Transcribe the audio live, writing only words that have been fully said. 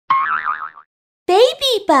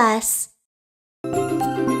BabyBus.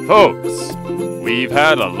 Folks, we've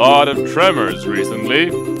had a lot of tremors recently,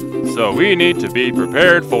 so we need to be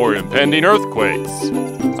prepared for impending earthquakes.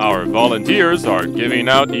 Our volunteers are giving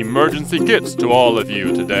out emergency kits to all of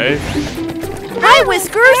you today. Hi,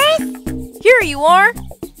 Whiskers! Here you are!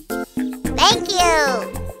 Thank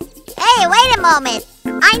you! Hey, wait a moment!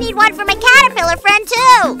 I need one for my caterpillar friend,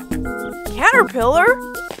 too! Caterpillar?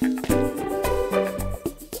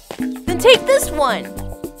 Then take this one!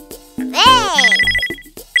 Thanks!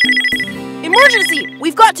 Emergency!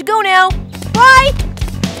 We've got to go now! Bye!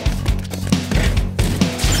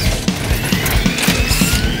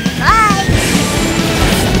 Bye!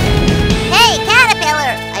 Hey,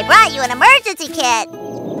 caterpillar! I brought you an emergency kit!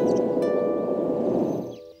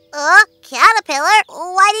 Caterpillar,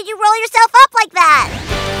 why did you roll yourself up like that?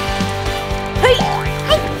 Hey!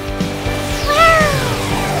 Hey!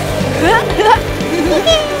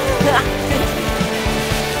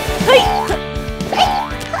 Hey!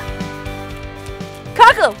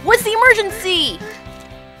 Kaka, what's the emergency?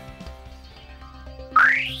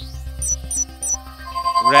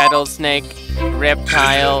 Rattlesnake,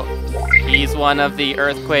 reptile. He's one of the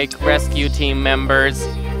earthquake rescue team members.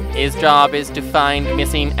 His job is to find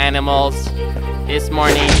missing animals. This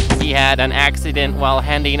morning, he had an accident while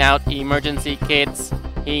handing out emergency kits.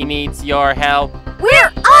 He needs your help. We're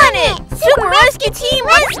on it! Super Rescue Team,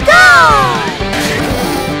 let's go!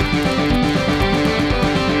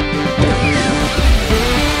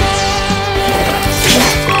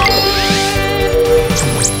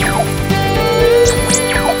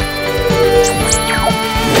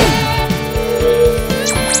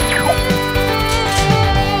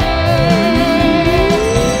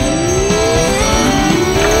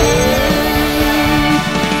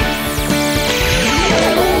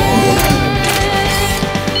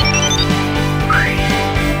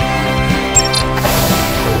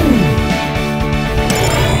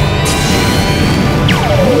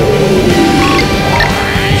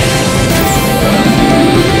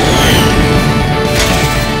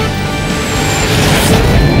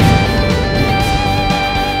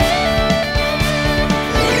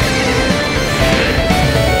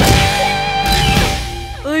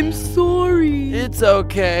 It's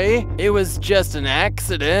okay. It was just an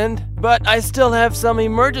accident. But I still have some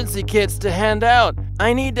emergency kits to hand out.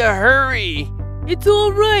 I need to hurry. It's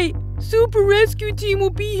all right. Super Rescue Team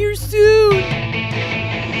will be here soon. See?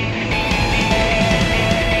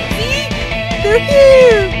 They're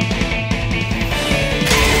here.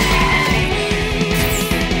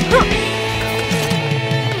 Huh.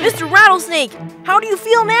 Mr. Rattlesnake, how do you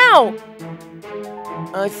feel now?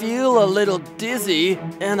 I feel a little dizzy,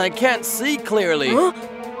 and I can't see clearly. Huh?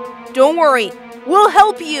 Don't worry, we'll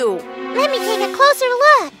help you. Let me take a closer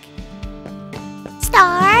look.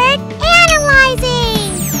 Start analyzing.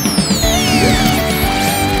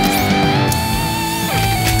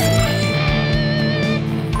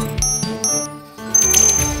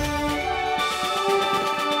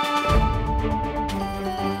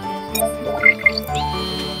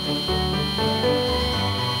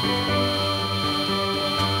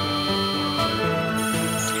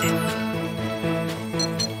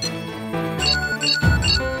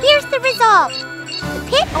 Here's the result. The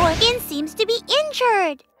pit organ seems to be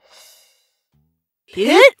injured.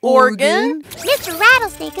 Pit organ? Mr.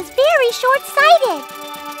 Rattlesnake is very short-sighted.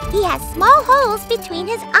 He has small holes between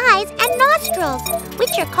his eyes and nostrils,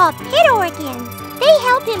 which are called pit organs. They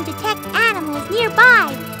help him detect animals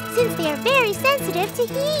nearby, since they are very sensitive to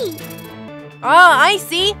heat. Ah, I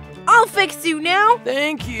see. I'll fix you now.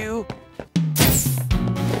 Thank you.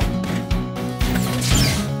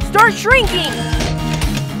 Start shrinking.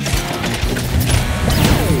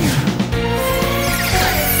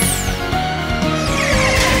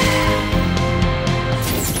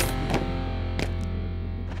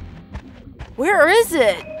 Where is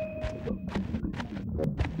it?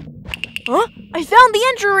 Huh? I found the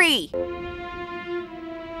injury!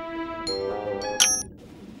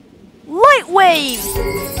 Light waves!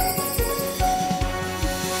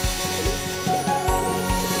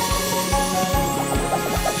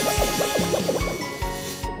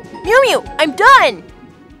 Miumiu, I'm done!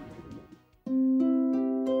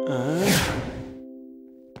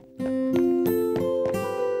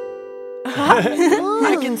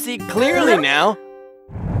 I can see clearly now.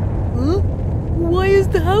 Huh? Why is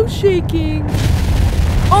the house shaking?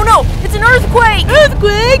 Oh no, it's an earthquake!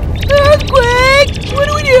 Earthquake! Earthquake! What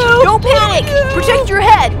do we do? Don't panic! Protect your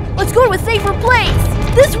head! Let's go to a safer place!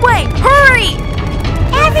 This way! Hurry!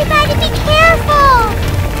 Everybody be careful!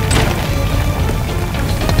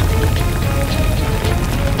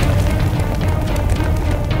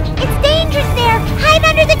 It's dangerous there!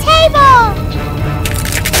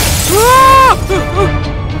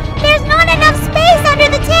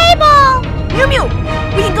 Miumiu!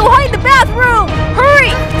 We can go hide in the bathroom!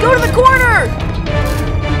 Hurry! Go to the corner!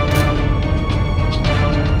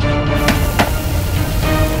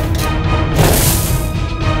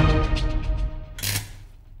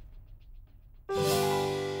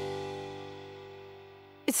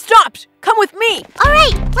 It stopped! Come with me! All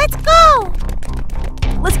right, let's go!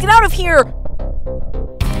 Let's get out of here!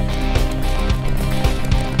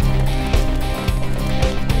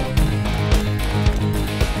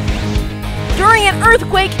 During an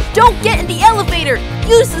earthquake, don't get in the elevator!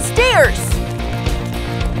 Use the stairs!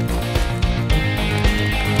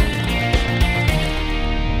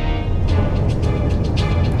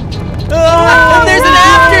 Oh, there's an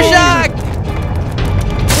aftershock!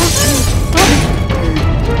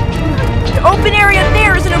 The open area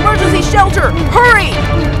there is an emergency shelter! Hurry!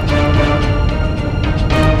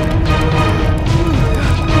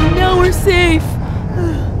 Now we're safe.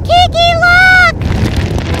 Kiki, look!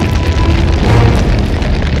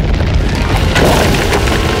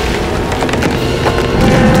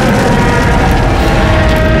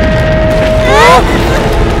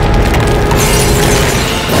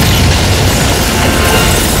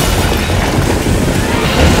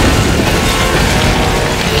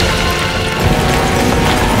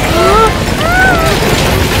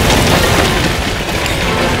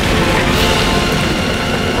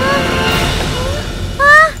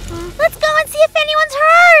 Let's go and see if anyone's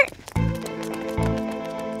hurt!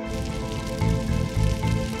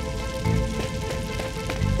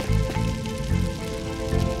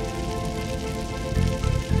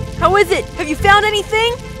 How is it? Have you found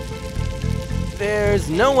anything? There's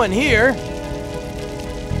no one here.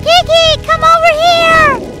 Kiki, come over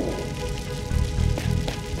here!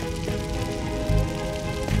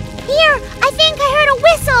 Here, I think I heard a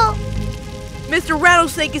whistle. Mr.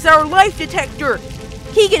 Rattlesnake is our life detector.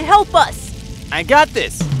 He can help us. I got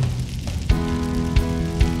this.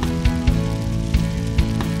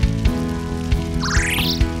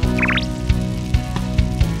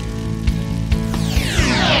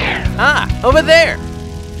 Ah, over there.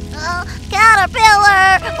 Oh,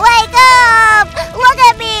 Caterpillar, wake up! Look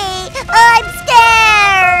at me! I'm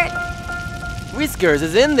scared! Whiskers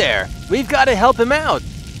is in there. We've got to help him out.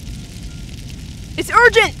 It's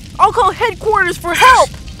urgent. I'll call headquarters for help.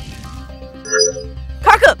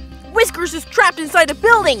 Kaka, Whiskers is trapped inside a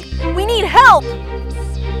building. We need help.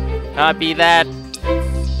 Copy that.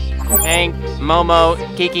 Hank, Momo,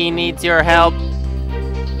 Kiki needs your help.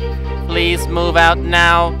 Please move out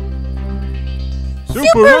now.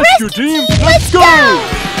 Super Rescue Team, let's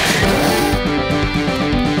go!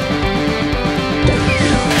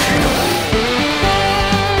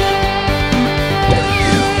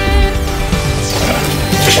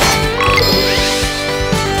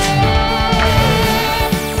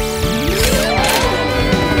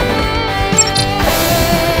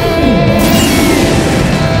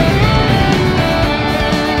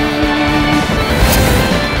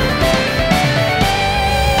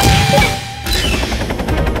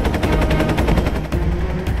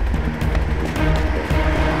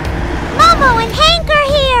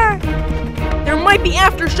 Might be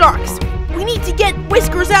aftershocks. We need to get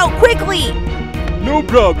Whiskers out quickly. No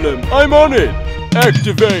problem. I'm on it.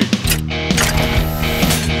 Activate.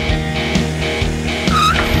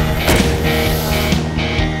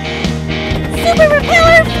 Super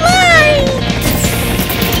Repeller, fly!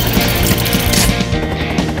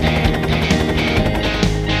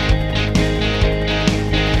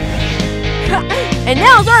 And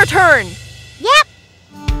now's our turn. Yep.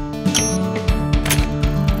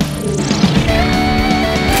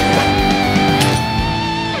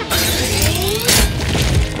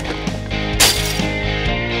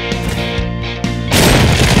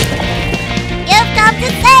 To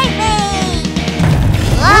save me!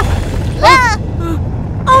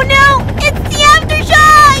 Oh no! It's the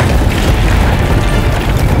aftershock!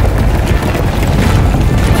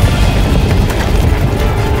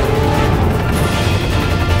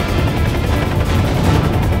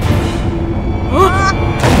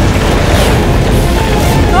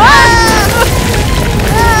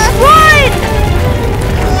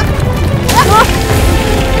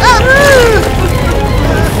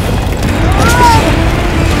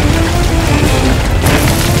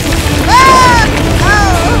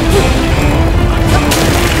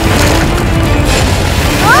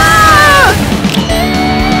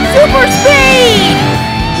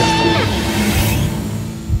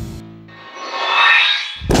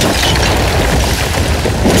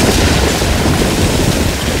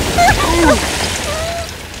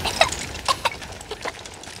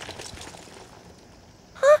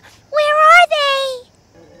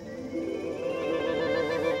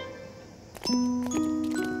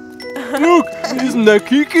 Panda,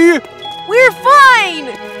 Kiki? We're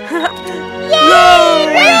fine! Huh?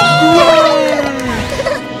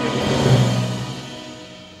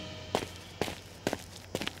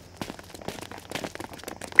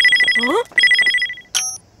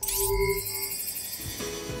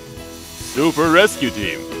 Super Rescue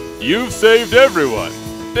Team, you've saved everyone.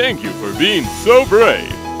 Thank you for being so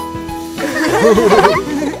brave.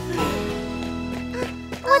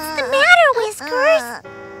 What's the matter, Whiskers?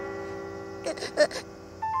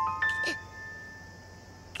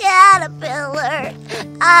 Caterpillar.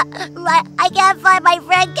 I can't find my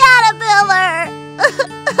friend Caterpillar.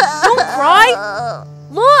 Don't cry.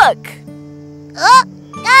 Look! Oh,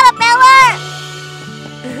 Caterpillar!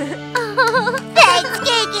 Thanks,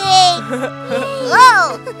 Kiki!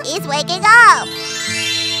 Whoa, he's waking up!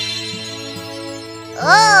 Oh!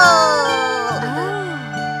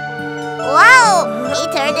 Wow, he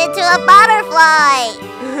turned into a butterfly!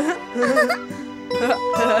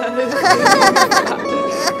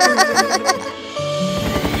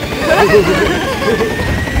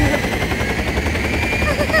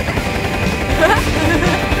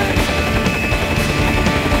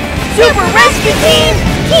 Super Rescue Team,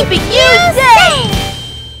 keeping you safe!